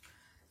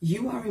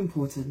You are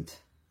important.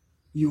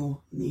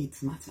 Your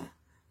needs matter.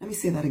 Let me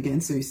say that again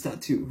so you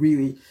start to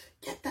really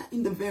get that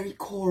in the very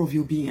core of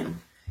your being.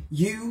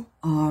 You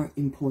are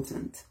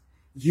important.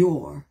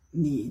 Your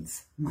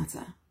needs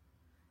matter.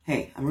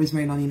 Hey, I'm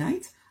Rosemary Lonnie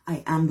Knight.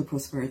 I am the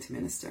Prosperity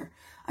Minister.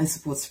 I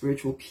support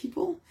spiritual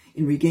people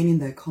in regaining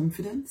their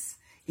confidence,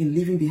 in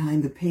leaving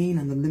behind the pain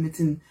and the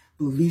limiting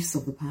beliefs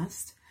of the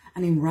past,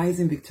 and in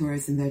rising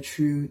victorious in their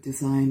true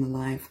design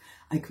life.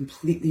 I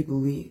completely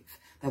believe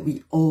that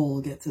we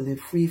all get to live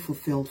free,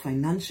 fulfilled,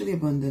 financially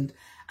abundant,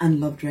 and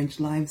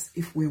love-drenched lives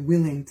if we're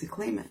willing to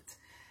claim it.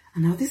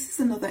 And now this is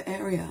another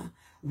area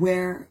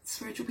where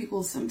spiritual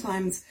people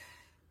sometimes,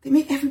 they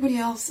make everybody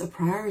else a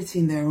priority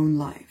in their own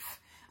life.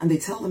 And they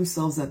tell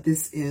themselves that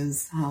this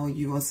is how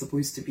you are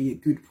supposed to be a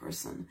good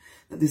person.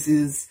 That this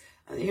is,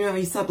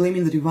 you start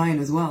blaming the divine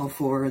as well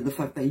for the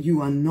fact that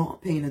you are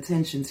not paying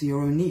attention to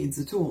your own needs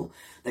at all.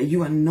 That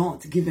you are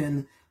not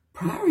giving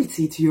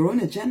priority to your own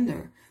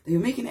agenda. That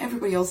you're making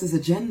everybody else's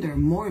agenda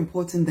more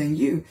important than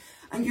you.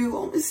 And you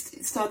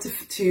almost start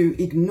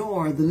to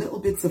ignore the little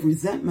bits of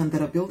resentment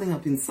that are building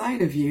up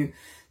inside of you,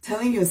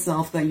 telling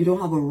yourself that you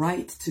don't have a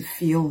right to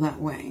feel that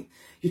way.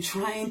 You're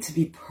trying to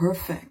be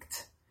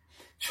perfect,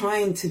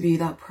 trying to be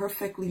that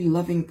perfectly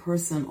loving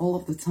person all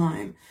of the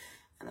time.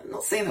 And I'm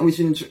not saying that we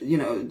shouldn't,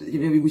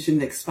 we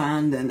shouldn't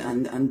expand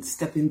and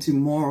step into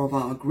more of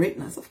our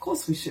greatness. Of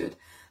course we should.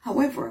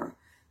 However,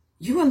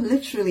 you are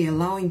literally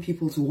allowing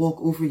people to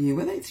walk over you,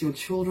 whether it's your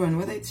children,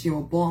 whether it's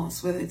your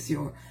boss, whether it's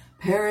your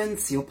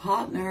parents, your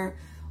partner,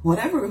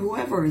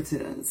 whoever it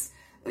is,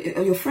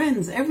 your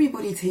friends.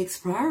 Everybody takes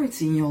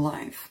priority in your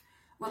life.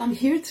 Well, I'm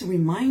here to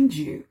remind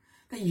you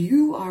that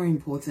you are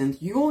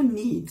important. Your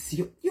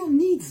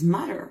needs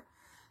matter.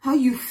 How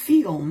you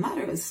feel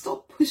matters.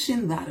 Stop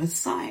pushing that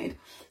aside.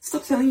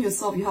 Stop telling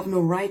yourself you have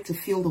no right to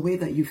feel the way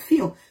that you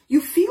feel.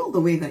 You feel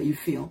the way that you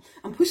feel.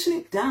 And pushing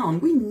it down,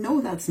 we know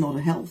that's not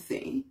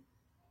healthy.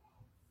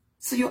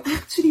 So you're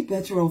actually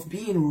better off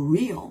being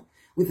real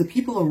with the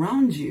people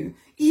around you,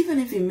 even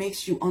if it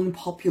makes you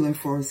unpopular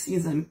for a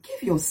season.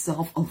 Give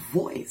yourself a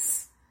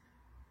voice.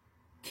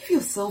 Give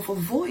yourself a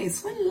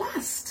voice. When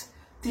last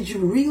did you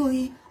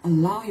really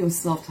allow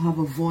yourself to have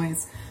a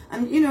voice?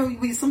 And,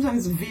 we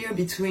sometimes veer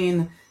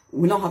between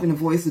we're not having a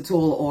voice at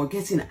all or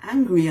getting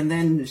angry and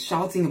then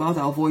shouting about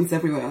our voice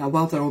everywhere,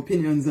 about our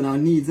opinions and our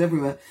needs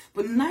everywhere.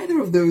 But neither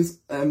of those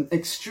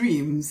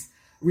extremes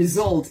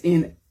result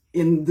in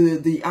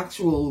the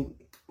actual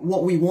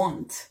what we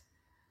want.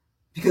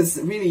 Because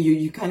really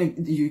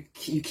you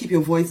keep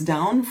your voice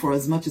down for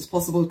as much as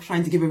possible,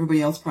 trying to give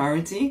everybody else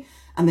priority.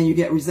 And then you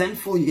get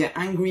resentful, you get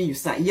angry, you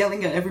start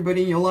yelling at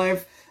everybody in your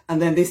life,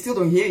 and then they still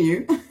don't hear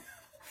you.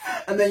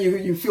 And then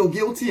you feel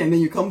guilty, and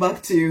then you come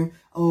back to,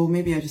 oh,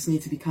 maybe I just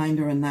need to be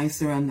kinder and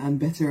nicer and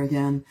better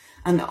again.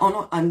 And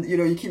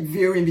you keep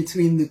veering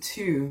between the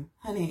two.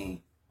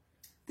 Honey,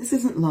 this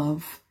isn't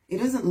love.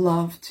 It isn't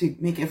love to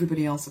make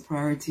everybody else a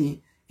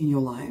priority in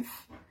your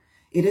life.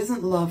 It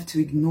isn't love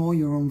to ignore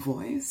your own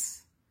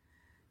voice.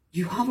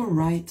 You have a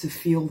right to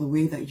feel the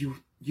way that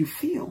you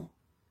feel.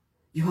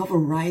 You have a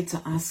right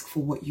to ask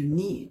for what you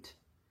need.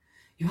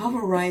 You have a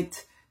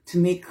right to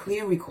make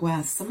clear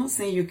requests. I'm not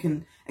saying you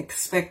can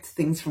expect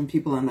things from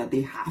people and that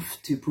they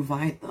have to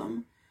provide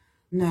them.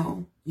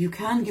 No, you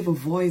can give a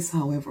voice,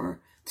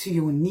 however, to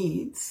your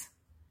needs,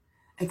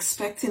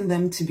 expecting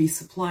them to be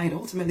supplied.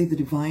 Ultimately, the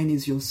divine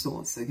is your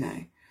source,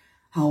 okay?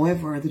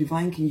 However, the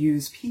divine can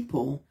use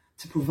people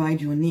to provide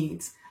your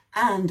needs.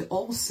 And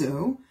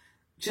also,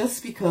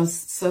 just because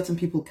certain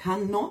people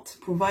cannot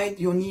provide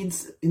your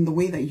needs in the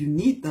way that you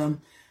need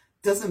them,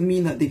 doesn't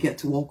mean that they get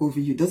to walk over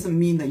you, doesn't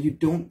mean that you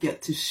don't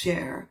get to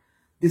share,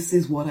 this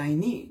is what I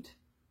need.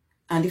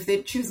 And if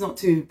they choose not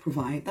to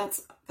provide,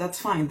 that's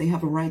fine. They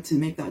have a right to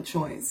make that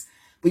choice.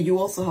 But you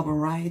also have a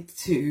right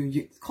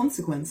to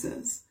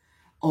consequences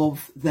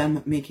of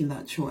them making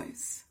that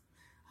choice.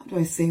 How do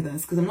I say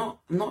this? Because I'm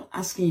not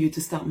asking you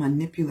to start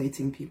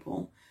manipulating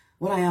people.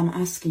 What I am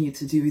asking you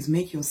to do is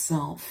make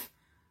yourself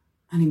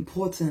an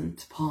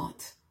important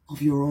part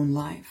of your own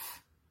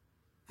life.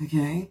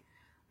 Okay?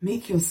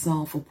 Make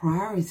yourself a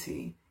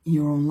priority in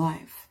your own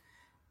life.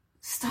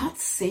 Start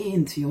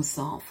saying to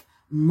yourself,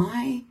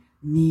 my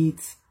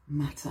needs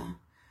matter.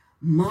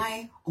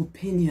 My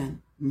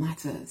opinion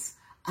matters.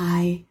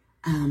 I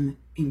am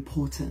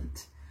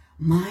important.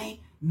 My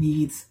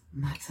needs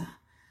matter.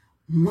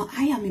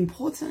 I am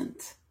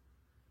important.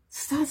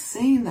 Start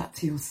saying that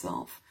to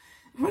yourself.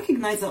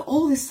 Recognize that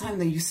all this time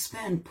that you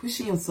spend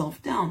pushing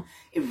yourself down,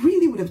 it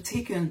really would have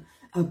taken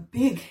a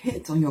big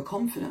hit on your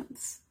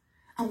confidence.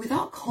 And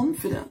without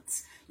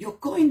confidence, you're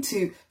going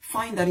to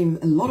find that in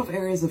a lot of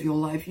areas of your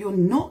life, you're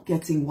not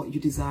getting what you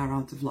desire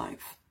out of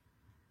life.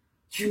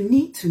 You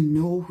need to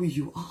know who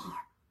you are.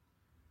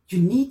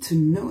 You need to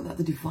know that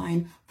the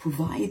divine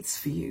provides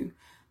for you.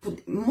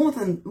 But more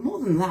than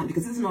that,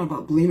 because it's not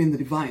about blaming the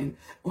divine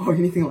or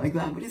anything like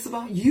that, but it's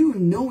about you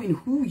knowing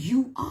who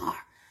you are.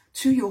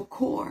 to your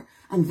core,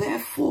 and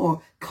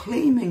therefore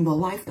claiming the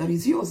life that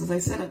is yours. As I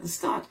said at the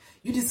start,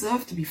 you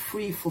deserve to be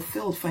free,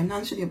 fulfilled,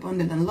 financially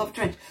abundant, and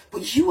love-drenched,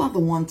 but you are the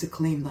one to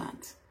claim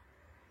that.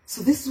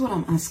 So this is what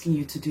I'm asking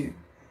you to do.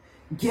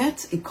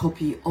 Get a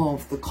copy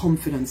of the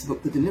Confidence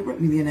book, the Deliberate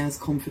Millionaire's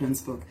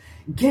Confidence book.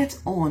 Get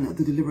on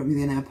the Deliberate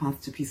Millionaire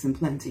Path to Peace and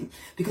Plenty,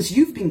 because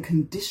you've been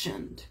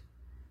conditioned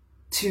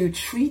to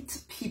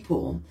treat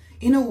people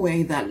in a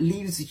way that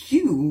leaves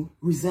you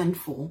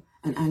resentful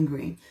and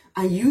angry.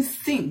 And you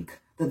think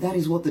that that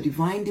is what the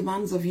divine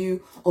demands of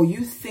you, or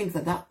you think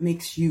that that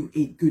makes you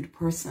a good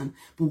person.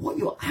 But what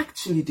you're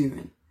actually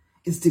doing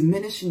is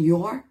diminishing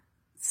your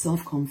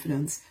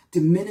self-confidence,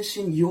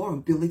 diminishing your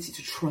ability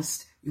to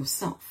trust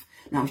yourself.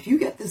 Now, if you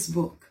get this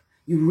book,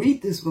 you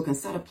read this book and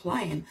start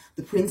applying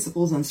the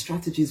principles and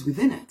strategies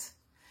within it,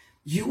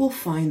 you will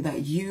find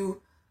that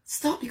you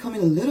start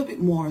becoming a little bit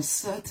more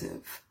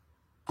assertive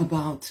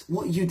about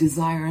what you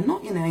desire, and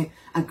not in an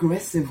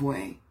aggressive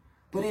way,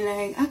 but in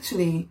a,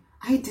 actually,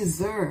 I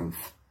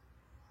deserve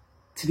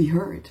to be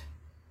heard.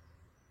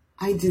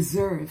 I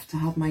deserve to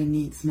have my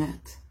needs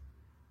met.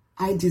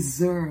 I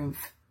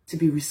deserve to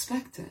be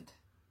respected.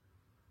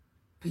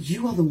 But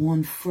you are the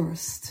one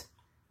first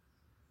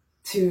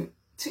to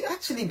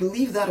actually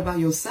believe that about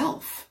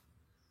yourself,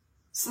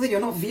 so that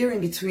you're not veering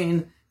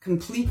between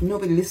complete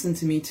nobody listen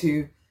to me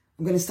to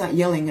I'm going to start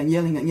yelling and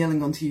yelling and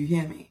yelling until you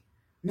hear me.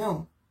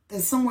 No,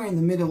 there's somewhere in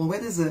the middle where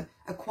there's a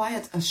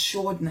quiet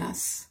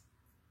assuredness.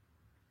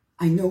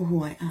 I know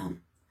who I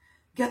am.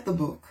 Get the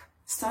book.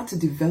 Start to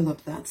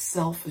develop that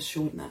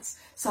self-assuredness.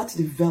 Start to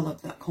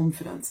develop that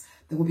confidence.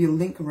 There will be a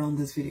link around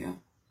this video.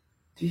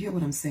 Do you hear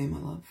what I'm saying, my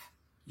love?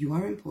 You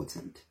are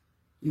important.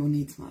 Your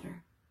needs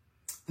matter.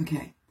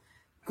 Okay.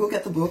 Go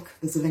get the book.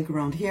 There's a link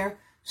around here.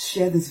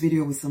 Share this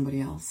video with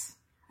somebody else.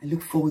 I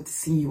look forward to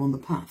seeing you on the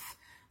path,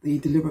 the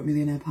Deliberate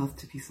Millionaire Path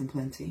to Peace and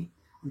Plenty.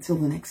 Until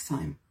the next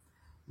time,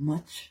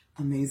 much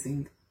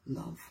amazing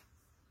love.